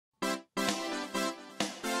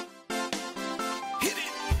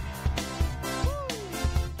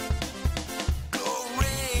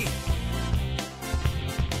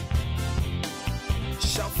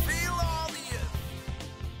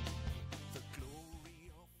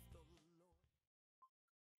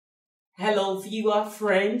Hello, viewer,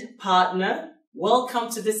 friend, partner.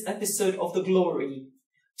 Welcome to this episode of The Glory.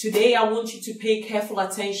 Today, I want you to pay careful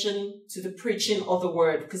attention to the preaching of the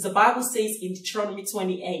word, because the Bible says in Deuteronomy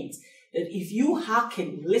 28 that if you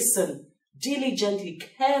hearken, listen diligently,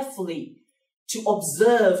 carefully, to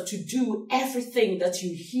observe, to do everything that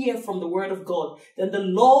you hear from the word of God, then the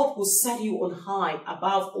Lord will set you on high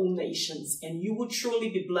above all nations, and you will truly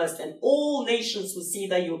be blessed, and all nations will see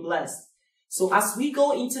that you're blessed. So as we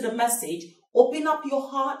go into the message, open up your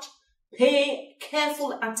heart, pay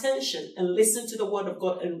careful attention, and listen to the word of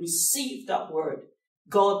God and receive that word.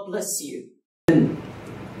 God bless you.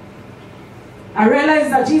 I realize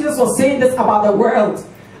that Jesus was saying this about the world,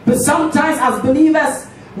 but sometimes as believers,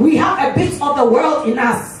 we have a bit of the world in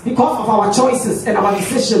us because of our choices and our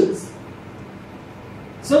decisions.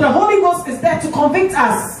 So the Holy Ghost is there to convict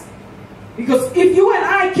us. Because if you and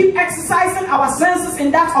I keep exercising our senses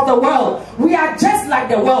in that of the world, we are just like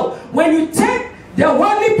the world. When you take the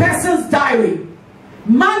worldly person's diary,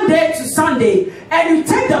 Monday to Sunday, and you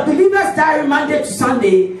take the believer's diary, Monday to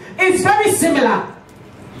Sunday, it's very similar.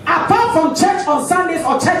 Apart from church on Sundays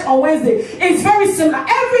or church on Wednesday, it's very similar.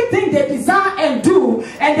 Everything they desire and do,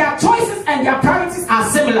 and their choices and their priorities are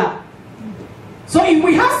similar. So if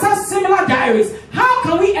we have such similar diaries, how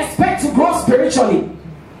can we expect to grow spiritually?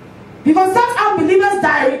 Because that unbeliever's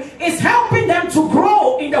diary is helping them to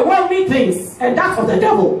grow in the worldly things, and that's of the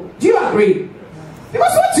devil. Do you agree?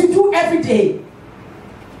 Because what you do every day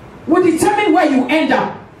will determine where you end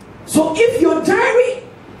up. So if your diary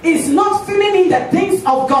is not filling in the things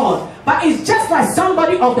of God, but it's just like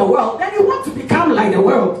somebody of the world, then you want to become like the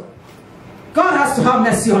world. God has to have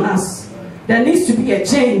mercy on us. There needs to be a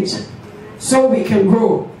change so we can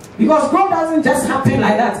grow. Because growth doesn't just happen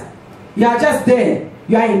like that. You are just there.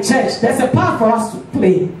 You are in church. There's a part for us to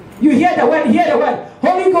play. You hear the word,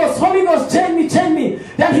 Holy Ghost, change me, change me.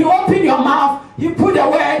 Then you open your mouth, you put the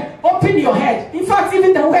word, open your head. In fact,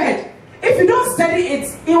 even the word, if you don't study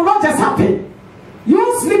it, it will not just happen. You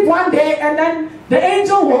will sleep one day and then the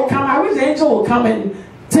angel will come. I wish the angel will come and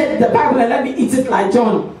take the Bible and let me eat it like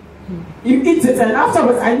John. You eat it and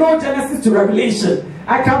afterwards I know Genesis to Revelation.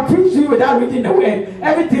 I can preach to you without reading the word.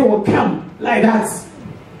 Everything will come like that.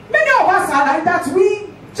 Many of us are like that. We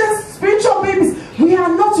just spiritual babies. We are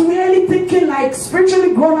not really thinking like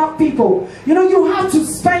spiritually grown up people. You know, you have to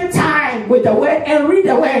spend time with the word and read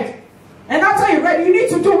the word. And after you read, you need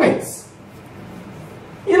to do it.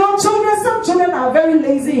 You know, children, some children are very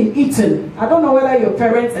lazy in eating. I don't know whether your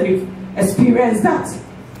parents and you've experienced that.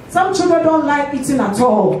 Some children don't like eating at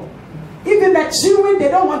all. Even the chewing, they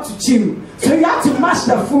don't want to chew. So you have to mash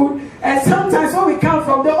the food. And sometimes when we come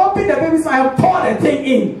from, they open the baby's mouth and pour the thing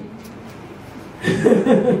in. Because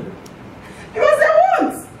they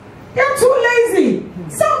won't. They're too lazy.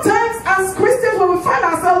 Sometimes as Christians, when we find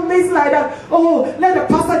ourselves lazy like that, oh, let the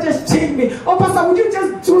pastor just change me. Oh, pastor, would you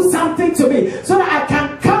just do something to me so that I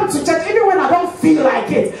can come to church even when I don't feel like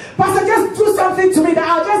it? Pastor, just do something to me that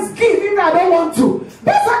I'll just give even if I don't want to.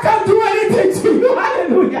 Pastor can't do anything to you.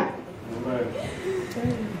 Hallelujah. Amen.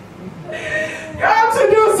 You have to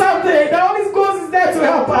do something. The Holy Ghost is there to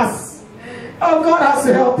help us. Oh, God has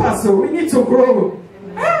to help us. So we need to grow.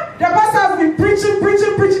 The pastor has been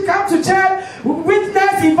preaching, come to church,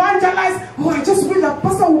 witness, evangelize. Oh, I just wish that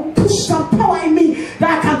pastor will push some power in me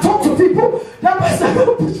that I can talk to people. That pastor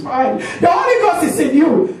will push power. The Holy Ghost is in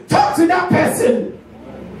you. Talk to that person.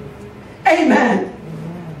 Amen.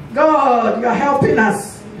 God, you are helping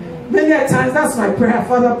us. Many times, that's my prayer.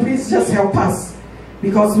 Father, please just help us.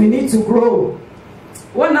 Because we need to grow.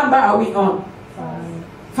 What number are we on?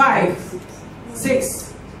 5.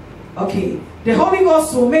 6. Okay. The Holy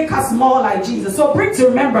Ghost will make us more like Jesus. So bring to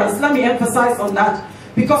remembrance. Let me emphasize on that.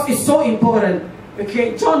 Because it's so important.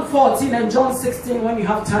 Okay. John 14 and John 16. When you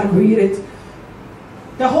have time, read it.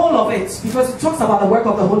 The whole of it. Because it talks about the work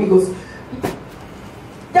of the Holy Ghost.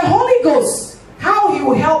 The Holy Ghost. How he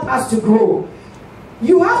will help us to grow.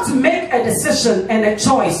 You have to make a decision and a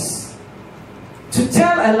choice. To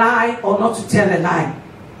tell a lie or not to tell a lie.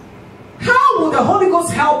 How will the Holy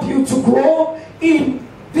Ghost help you to grow in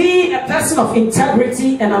being a person of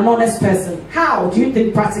integrity and an honest person? How do you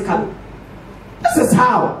think practically? This is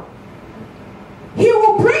how. He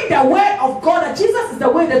will bring the word of God that Jesus is the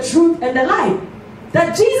way, the truth, and the life.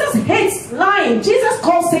 That Jesus hates lying. Jesus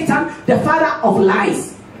calls Satan the father of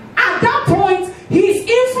lies. At that point, he is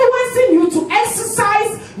influencing you to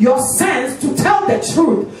exercise your sense to tell the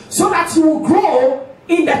truth so that you will grow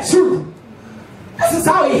in the truth. This is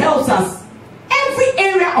how he helps us. Every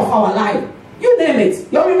area of our life. You name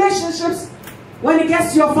it. Your relationships, when it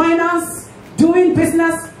gets to your finance, doing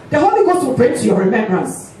business, the Holy Ghost will bring to your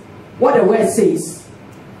remembrance what the word says.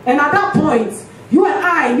 And at that point, you and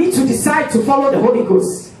I need to decide to follow the Holy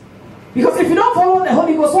Ghost. Because if you don't follow the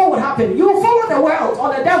Holy Ghost, what will happen? You will follow the world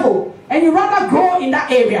or the devil, and you rather grow in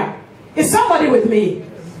that area. Is somebody with me?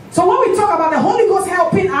 So when we talk about the Holy Ghost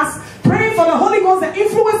helping us, praying for the Holy Ghost, the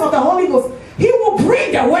influence of the Holy Ghost, He will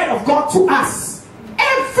bring the word of God to us.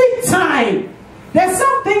 Every time. There's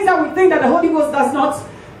some things that we think that the Holy Ghost does not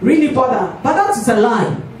really bother. But that is a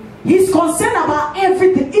lie. He's concerned about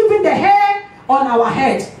everything. Even the hair on our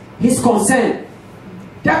head. He's concerned.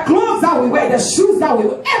 The clothes that we wear, the shoes that we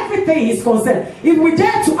wear, everything He's concerned. If we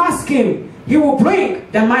dare to ask Him, He will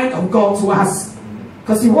bring the mind of God to us.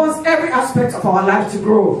 Because He wants every aspect of our life to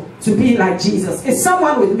grow, to be like Jesus. Is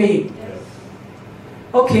someone with me?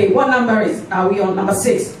 Okay, what number are we on? Number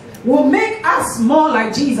 6. Will make us more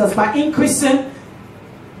like Jesus by increasing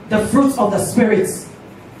the fruits of the Spirit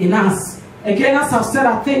in us. Again, as I've said,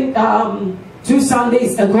 I think 2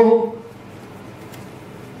 Sundays ago,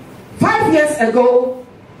 5 years ago,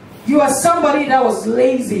 you are somebody that was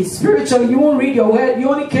lazy, spiritual. You won't read your word. You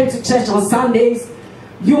only came to church on Sundays.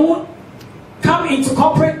 You won't come into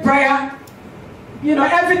corporate prayer. You know,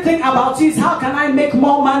 everything about you is how can I make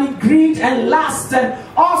more money, greed and lust and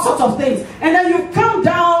all sorts of things. And then you come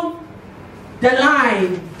down the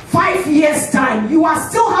line, 5 years time, you are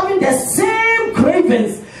still having the same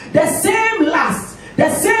cravings, the same lust,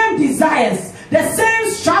 the same desires, the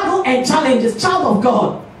same struggle and challenges, child of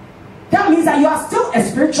God. That means that you are still a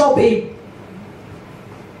spiritual babe.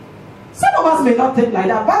 Some of us may not think like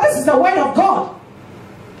that, but this is the word of God.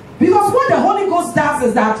 Because what the Holy Ghost does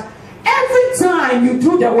is that every time you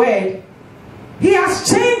do the word, He has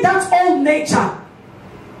changed that old nature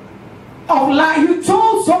of lie. You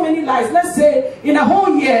told so many lies. Let's say in a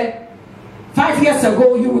whole year, 5 years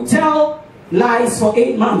ago, you would tell lies for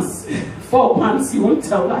 8 months. 4 months, you won't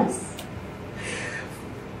tell lies.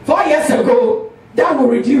 4 years ago, that will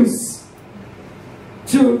reduce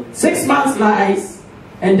to 6 months lies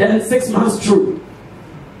and then 6 months truth.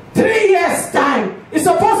 3 years time, it's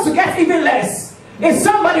supposed to get even less. Is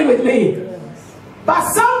somebody with me? But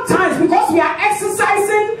sometimes, because we are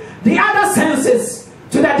exercising the other senses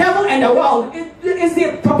to the devil and the world,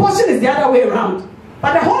 the proportion is the other way around.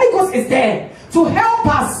 But the Holy Ghost is there to help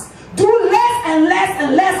us do less and less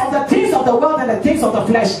and less of the things of the world and the things of the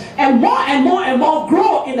flesh, and more and more and more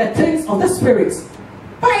grow in the things of the Spirit.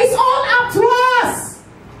 But it's all up to us.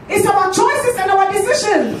 It's our choices and our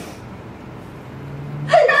decisions.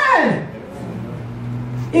 Amen.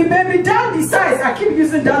 If baby Dan decides, I keep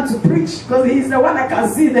using Dan to preach because he's the one I can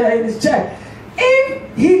see there in his chair.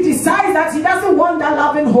 If he decides that he doesn't want that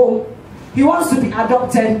loving home, he wants to be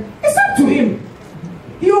adopted, it's up to him.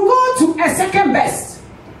 He will go to a second best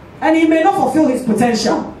and he may not fulfill his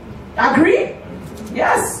potential. Agree?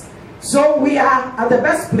 Yes. So we are at the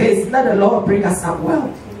best place. Let the Lord bring us up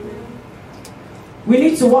well. We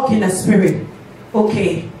need to walk in the Spirit.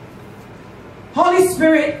 Okay. Holy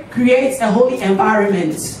Spirit creates a holy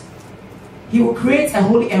environment. He will create a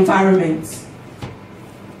holy environment.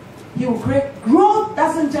 He will create. Growth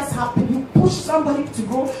doesn't just happen. You push somebody to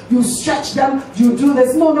grow, you stretch them, you do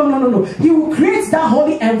this. No. He will create that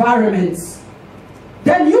holy environment.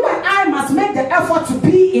 Then you and I must make the effort to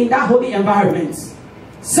be in that holy environment.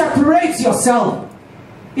 Separate yourself.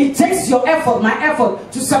 It takes your effort, my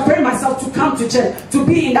effort, to separate myself, to come to church, to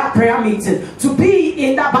be in that prayer meeting, to be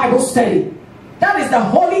in that Bible study. That is the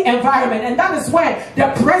holy environment, and that is where the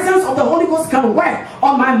presence of the Holy Ghost can work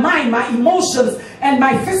on my mind, my emotions, and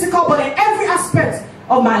my physical body, every aspect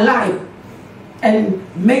of my life, and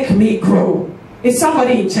make me grow. Is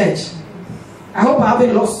somebody in church? I hope I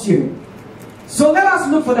haven't lost you. So let us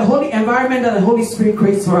look for the holy environment that the Holy Spirit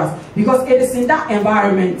creates for us, because it is in that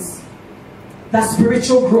environment that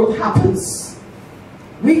spiritual growth happens.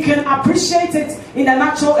 We can appreciate it in the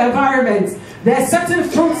natural environment. There are certain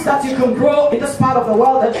fruits that you can grow in this part of the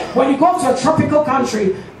world that when you go to a tropical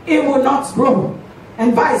country, it will not grow,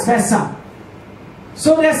 and vice versa.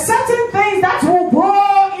 So there are certain things that will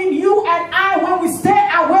grow in you and I when we stay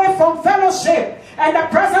away from fellowship and the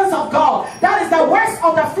presence of God. That is the works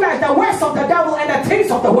of the flesh, the works of the devil, and the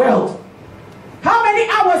things of the world. How many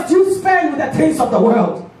hours do you spend with the things of the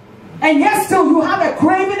world? And yet still you have a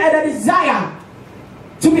craving and a desire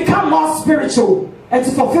to become more spiritual and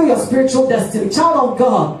to fulfill your spiritual destiny. Child of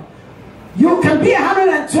God, you can be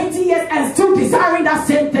 120 years and still desiring that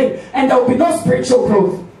same thing, and there will be no spiritual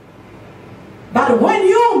growth. But when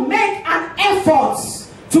you make an effort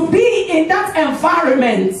to be in that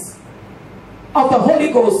environment of the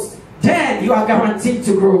Holy Ghost, then you are guaranteed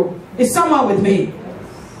to grow. Is someone with me?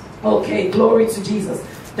 Okay, glory to Jesus.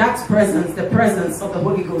 That's presence, the presence of the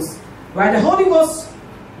Holy Ghost. Right? The Holy Ghost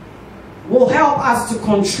will help us to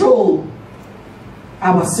control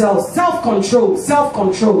ourselves. Self-control,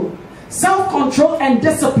 self-control. Self-control and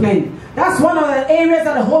discipline. That's one of the areas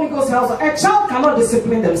that the Holy Ghost helps. A child cannot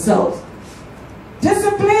discipline themselves.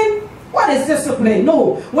 Discipline? What is discipline?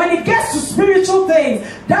 No. When it gets to spiritual things,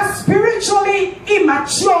 that spiritually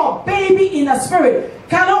immature baby in the spirit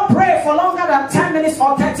cannot pray for longer than 10 minutes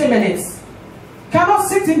or 30 minutes. Cannot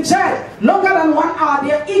sit in church longer than 1 hour.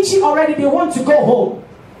 They're itchy already. They want to go home.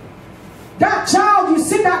 That child, you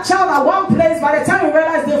see that child at one place, by the time you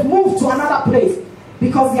realize they've moved to another place,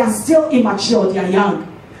 because they are still immature, they are young.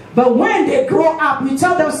 But when they grow up, you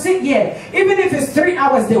tell them, sit here. Even if it's 3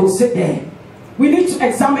 hours, they will sit there. We need to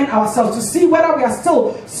examine ourselves to see whether we are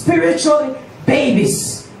still spiritual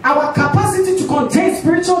babies. Our capacity to contain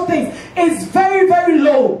spiritual things is very, very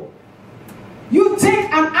low. You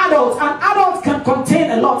take an adult can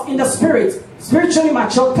contain a lot in the spirit. Spiritually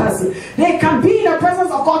mature person, they can be in the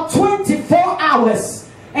presence of God 24 hours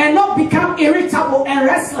and not become irritable and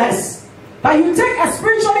restless. But you take a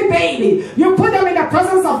spiritually baby, you put them in the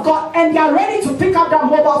presence of God, and they are ready to pick up that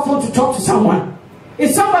mobile phone to talk to someone.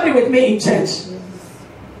 Is somebody with me in church?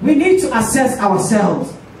 We need to assess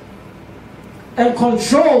ourselves and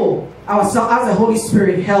control ourselves as the Holy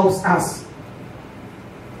Spirit helps us.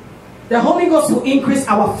 The Holy Ghost will increase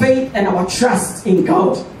our faith and our trust in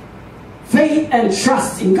God. Faith and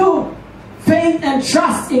trust in God. Faith and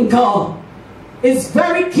trust in God is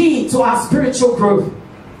very key to our spiritual growth.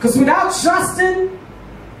 Because without trusting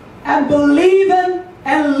and believing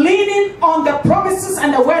and leaning on the promises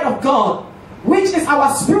and the word of God, which is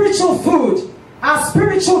our spiritual food, our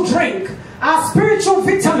spiritual drink, our spiritual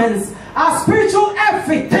vitamins, our spiritual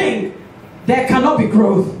everything, there cannot be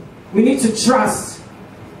growth. We need to trust.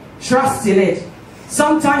 Trust in it.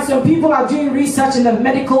 Sometimes when people are doing research in the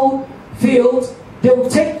medical field, they will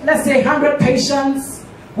take, let's say, 100 patients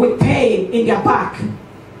with pain in their back,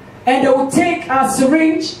 and they will take a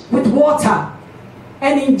syringe with water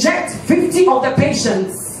and inject 50 of the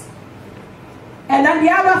patients, and then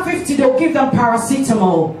the other 50 they'll give them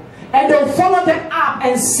paracetamol, and they'll follow them up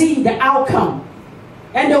and see the outcome,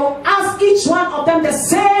 and they'll ask each one of them the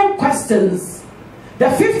same questions. The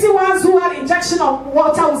 50 ones who had injection of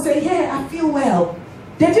water will say, yeah, I feel well.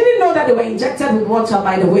 They didn't know that they were injected with water,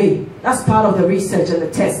 by the way. That's part of the research and the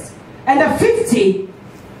test. And the 50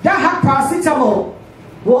 that had paracetamol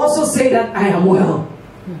will also say that I am well.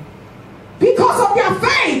 Because of their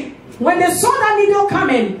faith. When they saw that needle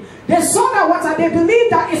coming, they saw that water, they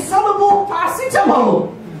believed that it's soluble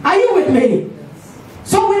paracetamol. Are you with me?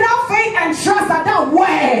 So without faith and trust that that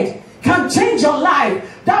word can change your life,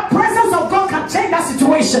 that presence of God can change that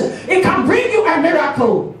situation, it can bring you a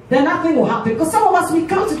miracle, then nothing will happen. Because some of us, we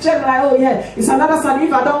come to church like, oh yeah, it's another Sunday.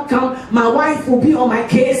 If I don't come, my wife will be on my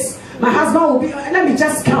case. My husband will be, let me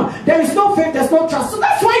just come. There is no faith, there's no trust. So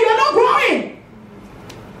that's why you're not growing.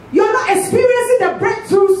 You're not experiencing the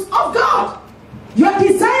breakthroughs of God. Your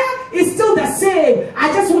desire is still the same.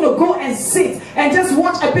 I just want to go and sit and just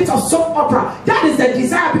watch a bit of soap opera. That is the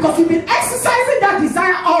desire, because you've been exercising that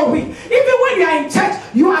desire all week. Even when you are in church,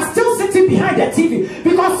 you are still sitting behind the TV,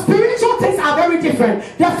 because spiritual things are very different.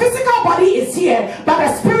 The physical body is here, but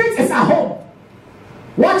the spirit is at home.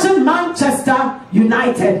 Watching Manchester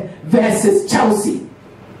United versus Chelsea.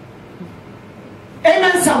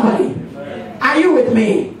 Amen, somebody. Amen. Are you with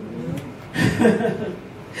me?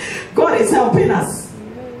 God is helping us.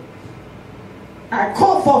 I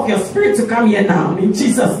call forth your spirit to come here now in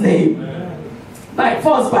Jesus' name. Amen. By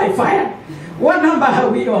force, by fire. What number are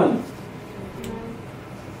we on?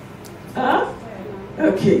 Huh?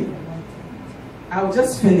 Okay. I'll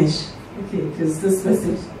just finish. Okay, because this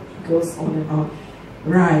message goes on and on.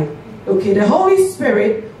 Right. Okay, the Holy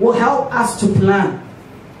Spirit will help us to plan.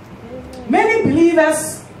 Many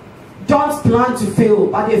believers don't plan to fail,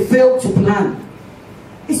 but they fail to plan.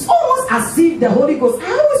 It's almost as if the Holy Ghost,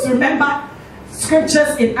 I always remember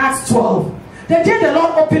scriptures in Acts 12. The day the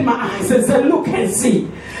Lord opened my eyes and said, look and see.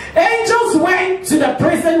 Angels went to the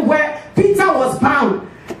prison where Peter was bound,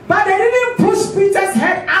 but they didn't push Peter's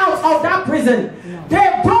head out of that prison.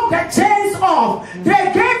 They broke the chains off.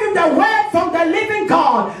 They gave him the word from the living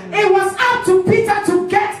God. It was up to Peter to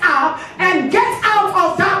get up and get out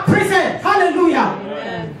of that prison. Hallelujah.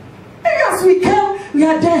 Amen. As we came, we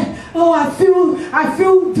are there. Oh, I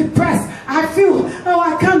feel depressed. I feel, oh,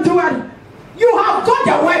 I can't do it. You have got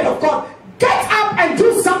the word of God. Get up and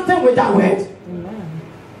do something with that word. Amen.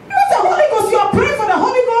 Because the Holy Ghost, you are praying for the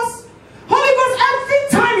Holy Ghost. Holy Ghost,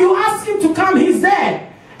 every time you ask him to come, he's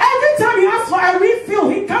there. Every time you ask for a refill,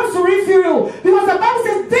 he comes to refill you. Because the Bible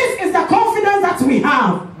says this is the confidence that we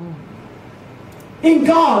have in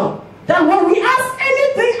God. That when we ask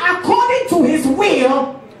anything according to his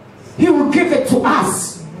will, he will give it to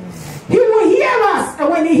us. He will hear us. And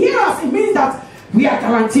when he hears us, it means that we are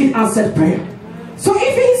guaranteed answered prayer. So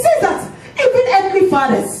if he says that even earthly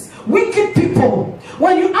fathers, wicked people,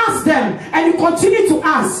 when you ask them and you continue to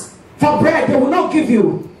ask for bread, they will not give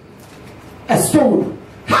you a stone.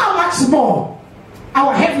 How much more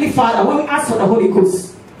our Heavenly Father, when we ask for the Holy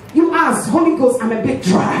Ghost, you ask, Holy Ghost, I'm a bit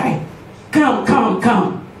dry. Come, come,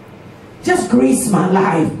 come. Just grace my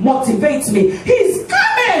life, motivate me. He's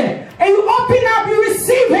coming. And you open up, you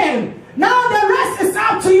receive him. Now the rest is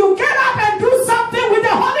up to you. Get up and do something with the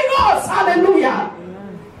Holy Ghost. Hallelujah.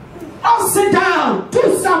 Don't sit down.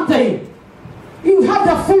 Do something. You have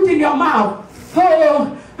the food in your mouth.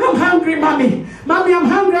 Oh, I'm hungry, mommy. Mommy, I'm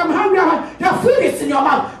hungry, I'm hungry. The food is in your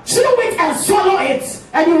mouth. Chew it and swallow it,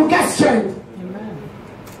 and you will get strength. Amen.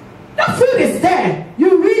 The food is there.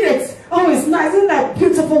 You read it. Oh, it's nice. Isn't that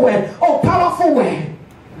beautiful word? Oh, powerful word.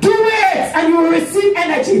 Do it, and you will receive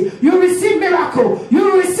energy. You will receive miracle. You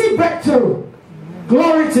will receive breakthrough. Amen.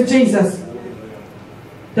 Glory to Jesus.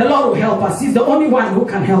 The Lord will help us. He's the only one who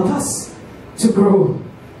can help us to grow.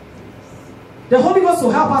 The Holy Ghost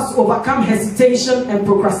will help us to overcome hesitation and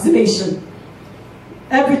procrastination.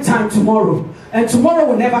 Every time tomorrow. And tomorrow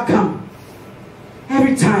will never come.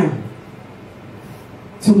 Every time.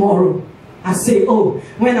 Tomorrow. I say, oh,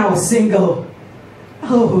 when I was single.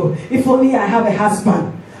 Oh, if only I have a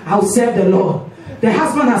husband, I'll serve the Lord. The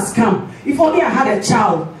husband has come. If only I had a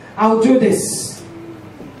child, I'll do this.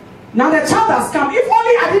 Now the child has come. If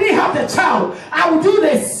only I didn't have the child, I will do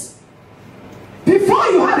this. Before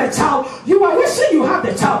you had a child, you were wishing you had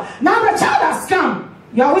the child. Now the child has come.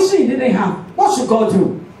 You are wishing you didn't have. What should God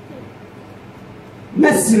do?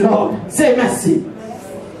 Mercy, Lord. Say mercy.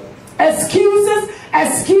 Excuses,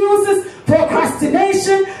 excuses,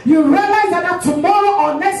 procrastination. You realize that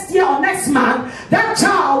tomorrow or next year or next month, that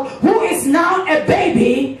child who is now a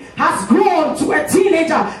baby has grown to a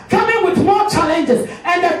teenager, coming with more challenges.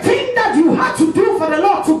 And the thing that you had to do for the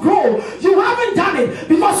Lord to grow, you haven't done it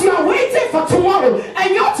because you are waiting for tomorrow.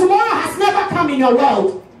 And your tomorrow has never come in your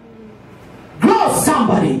world. Grow,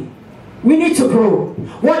 somebody. We need to grow.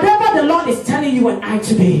 Whatever the Lord is telling you and I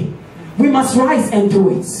today, we must rise and do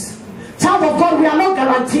it. Child of God, we are not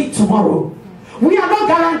guaranteed tomorrow. We are not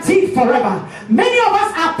guaranteed forever. Many of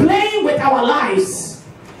us are playing with our lives.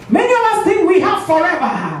 Many of us think we have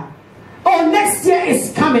forever. Oh, next year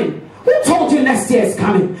is coming. Who told you next year is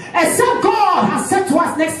coming? Except God has said to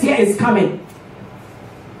us next year is coming.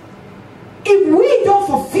 If we don't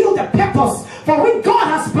fulfill the purpose for which God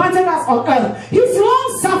has planted us on earth, His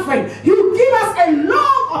long suffering, He will give us a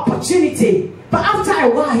long opportunity. But after a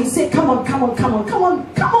while, He said, come on, come on, come on, come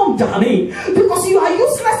on, come on, darling. Because you are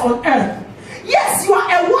useless on earth. Yes, you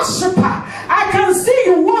are a worshiper. I can see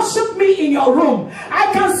you worship me in your room.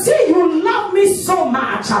 I can see you love me so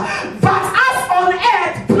much. But as on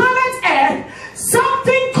earth, planet earth,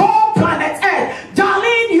 something called planet earth,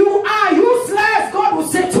 darling, you are useless, God will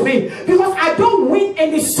say to me. Because I don't win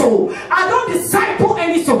any soul. I don't disciple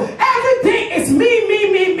any soul. Everything is me,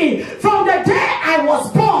 me, me, me. From the day I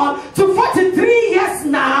was born to 43 years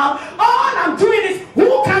now, all I'm doing is,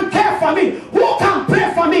 who can care for me? Who can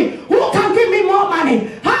pray for me? Who can give me more money?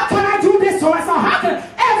 How can I do this for myself? How can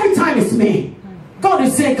every time it's me? God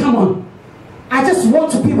is saying, come on. I just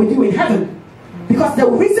want to be with you in heaven. Because the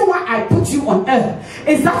reason why I put you on earth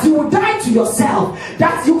is that you will die to yourself.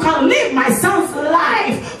 That you can live my son's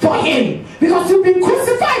life for him. Because you've been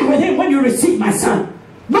crucified with him when you receive my son.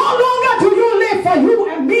 No longer do you live for you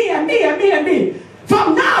and me and me and me and me.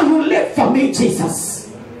 From now you live for me,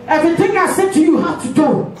 Jesus. Everything I said to you, you have to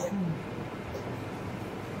do.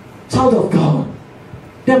 Child of God,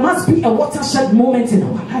 there must be a watershed moment in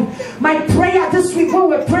our life. My prayer this week when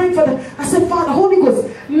we were praying for I said, Father, Holy Ghost,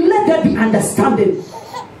 let there be understanding.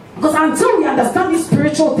 Because until we understand these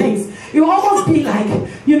spiritual things, it will almost be like,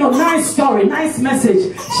 you know, nice story, nice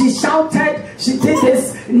message. She shouted, she did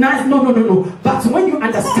this, nice, no. But when you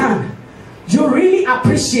understand, you really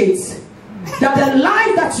appreciate that the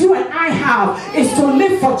life that you and I have is to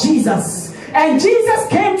live for Jesus. And Jesus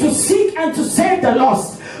came to seek and to save the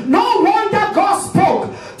lost. No wonder God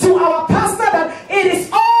spoke to our pastor that it is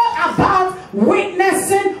all about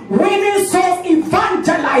witnessing, winning souls,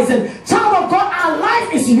 evangelizing. Child of God, our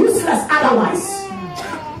life is useless otherwise.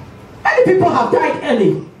 Many people have died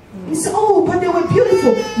early. You say, oh, but they were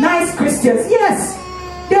beautiful, nice Christians. Yes,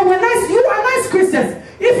 they were nice. You are nice Christians.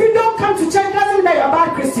 If you don't come to church, doesn't mean that you're a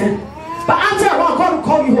bad Christian. But after a while, God will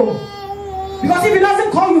call you home. Because if He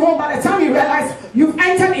doesn't call you home, by the time you realize you've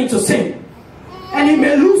entered into sin, and He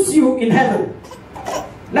may lose you in heaven.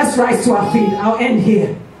 Let's rise to our feet. I'll end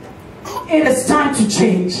here. it is time to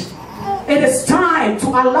change. It is time to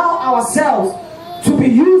allow ourselves to be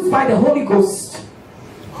used by the Holy Ghost,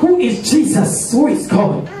 who is Jesus, who is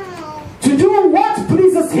God, to do what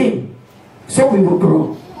pleases him, so we will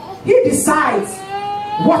grow. He decides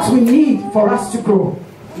what we need for us to grow,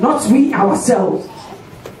 not we ourselves.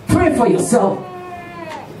 Pray for yourself.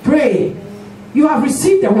 Pray. You have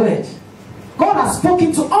received the word. God has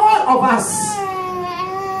spoken to all of us.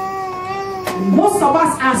 Most of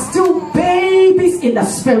us are still babies in the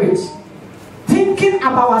spirit, thinking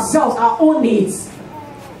about ourselves, our own needs.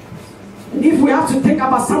 And if we have to think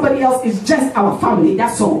about somebody else, it's just our family,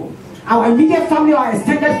 that's all. Our immediate family, our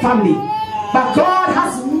extended family. But God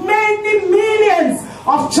has many millions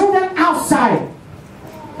of children outside.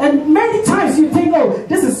 And many times you think, oh,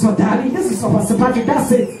 this is for Daddy, this is for Pastor Patrick,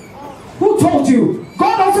 that's it. Who told you?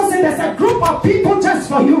 God also said there's a group of people just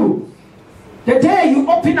for you. The day you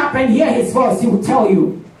open up and hear his voice, he will tell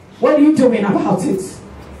you, what are you doing about it?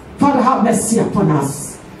 Father, have mercy upon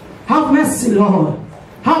us. Have mercy, Lord.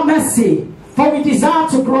 Have mercy, for we desire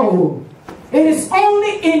to grow. It is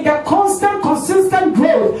only in the constant, consistent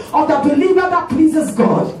growth of the believer that pleases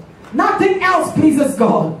God. Nothing else pleases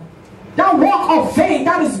God. That walk of faith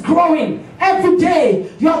that is growing every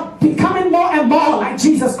day, you're becoming more and more like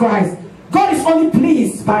Jesus Christ. God is only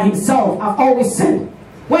pleased by himself, I've always said.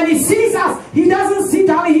 When he sees us, he doesn't see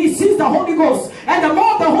Daddy, he sees the Holy Ghost. And the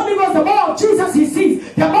more the Holy Ghost, the more of Jesus he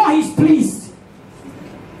sees, the more he's pleased.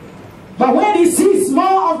 But when he sees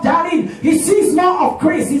more of Daddy, he sees more of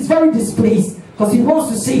grace, he's very displeased, because he wants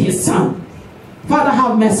to see his son. Father,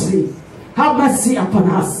 have mercy. Have mercy upon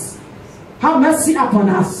us. Have mercy upon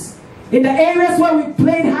us. In the areas where we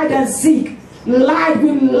played hide and seek, we lied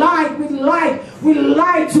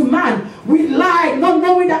to man. We lied, not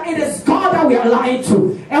knowing that it is God that we are lying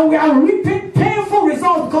to. And we are reaping painful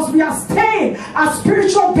results because we are staying as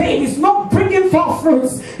spiritual babies, not bringing forth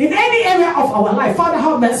fruits in any area of our life. Father,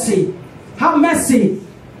 have mercy. Have mercy.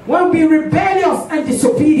 When we be rebellious and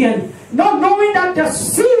disobedient, not knowing that the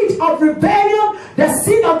seed of rebellion, the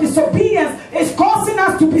seed of disobedience is causing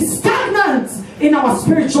us to be stagnant in our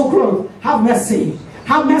spiritual growth. Have mercy.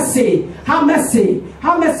 Have mercy. Have mercy.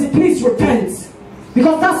 Have mercy. Please repent.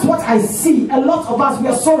 Because that's what I see. A lot of us, we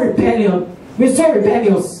are so rebellious. We're so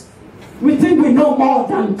rebellious. We think we know more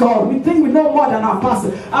than God. We think we know more than our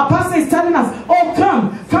pastor. Our pastor is telling us, oh,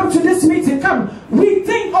 come to this meeting, come. We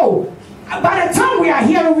think, oh, by the time we are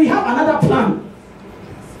here, we have another plan.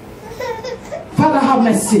 Father, have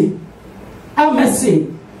mercy. Have mercy.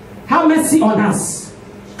 Have mercy on us.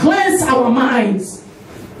 Cleanse our minds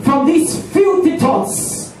from these filthy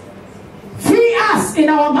thoughts. Free us in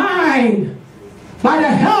our mind by the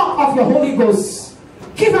help of your Holy Ghost.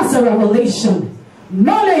 Give us a revelation,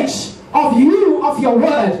 knowledge of you, of your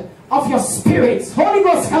word, of your spirit. Holy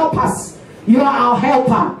Ghost, help us. You are our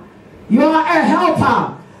helper. You are a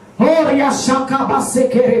helper.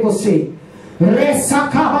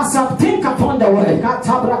 Think upon the word.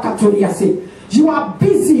 You are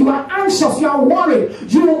busy, you are anxious, you are worried,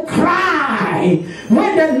 you will cry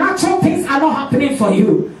when the natural things are not happening for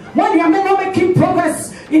you. When you are not making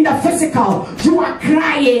progress in the physical, you are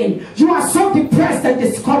crying, you are so depressed and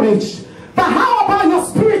discouraged. But how about your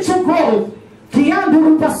spiritual growth? It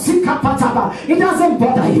doesn't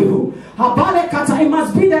bother you. It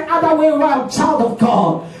must be the other way around, child of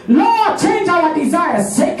God. Lord, change our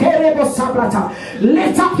desires.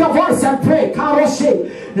 Lift up your voice and pray.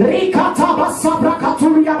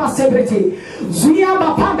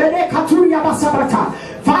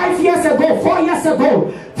 5 years ago, 4 years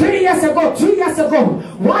ago, 3 years ago, 2 years ago,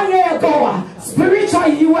 1 year ago,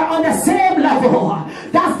 spiritually you were on the same level.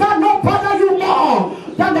 Does that not bother you more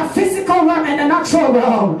than the physical realm and the natural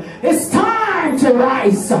realm? It's time to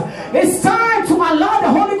rise. It's time to allow the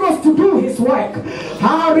Holy Ghost to do his work.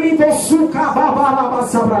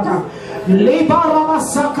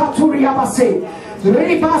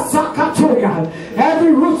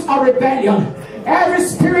 Every root of rebellion, every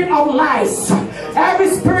spirit of lies, every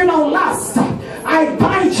spirit of lust, I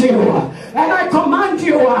bind you and I command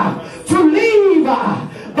you to leave.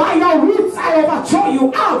 By your roots I overthrow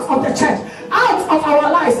you out of the church, out of our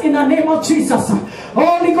lives, in the name of Jesus.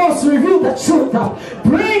 Holy Ghost, reveal the truth.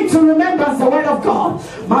 Bring to remembrance the word of God.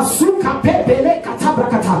 Masuka pepele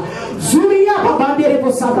katabrakata. Zuria babandere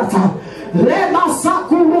bosabrata. Lema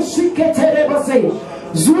sakuru shikete rebase.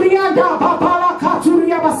 Zuria da babala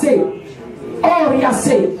katuria base.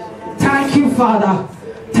 Oriase. Thank you, Father.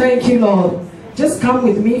 Thank you, Lord. Just come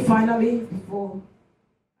with me finally before.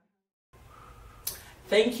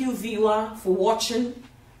 Thank you, viewer, for watching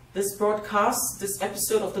this broadcast, this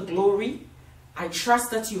episode of The Glory. I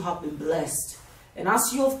trust that you have been blessed. And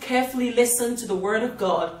as you have carefully listened to the word of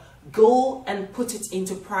God, go and put it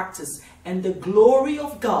into practice. And the glory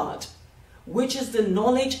of God, which is the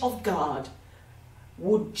knowledge of God,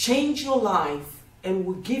 would change your life and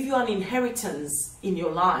will give you an inheritance in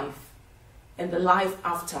your life and the life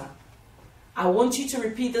after. I want you to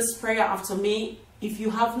repeat this prayer after me. If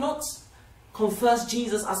you have not confessed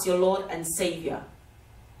Jesus as your Lord and Savior,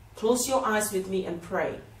 close your eyes with me and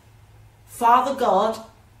pray. Father God,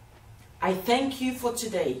 I thank you for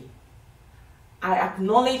today. I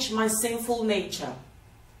acknowledge my sinful nature.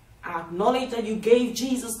 I acknowledge that you gave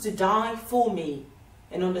Jesus to die for me.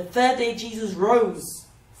 And on the third day, Jesus rose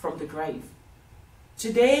from the grave.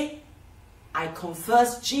 Today, I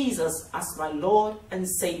confess Jesus as my Lord and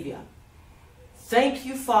Savior. Thank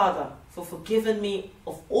you, Father, for forgiving me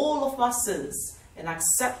of all of my sins and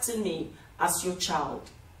accepting me as your child.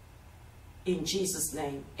 In Jesus'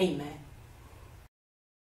 name, amen.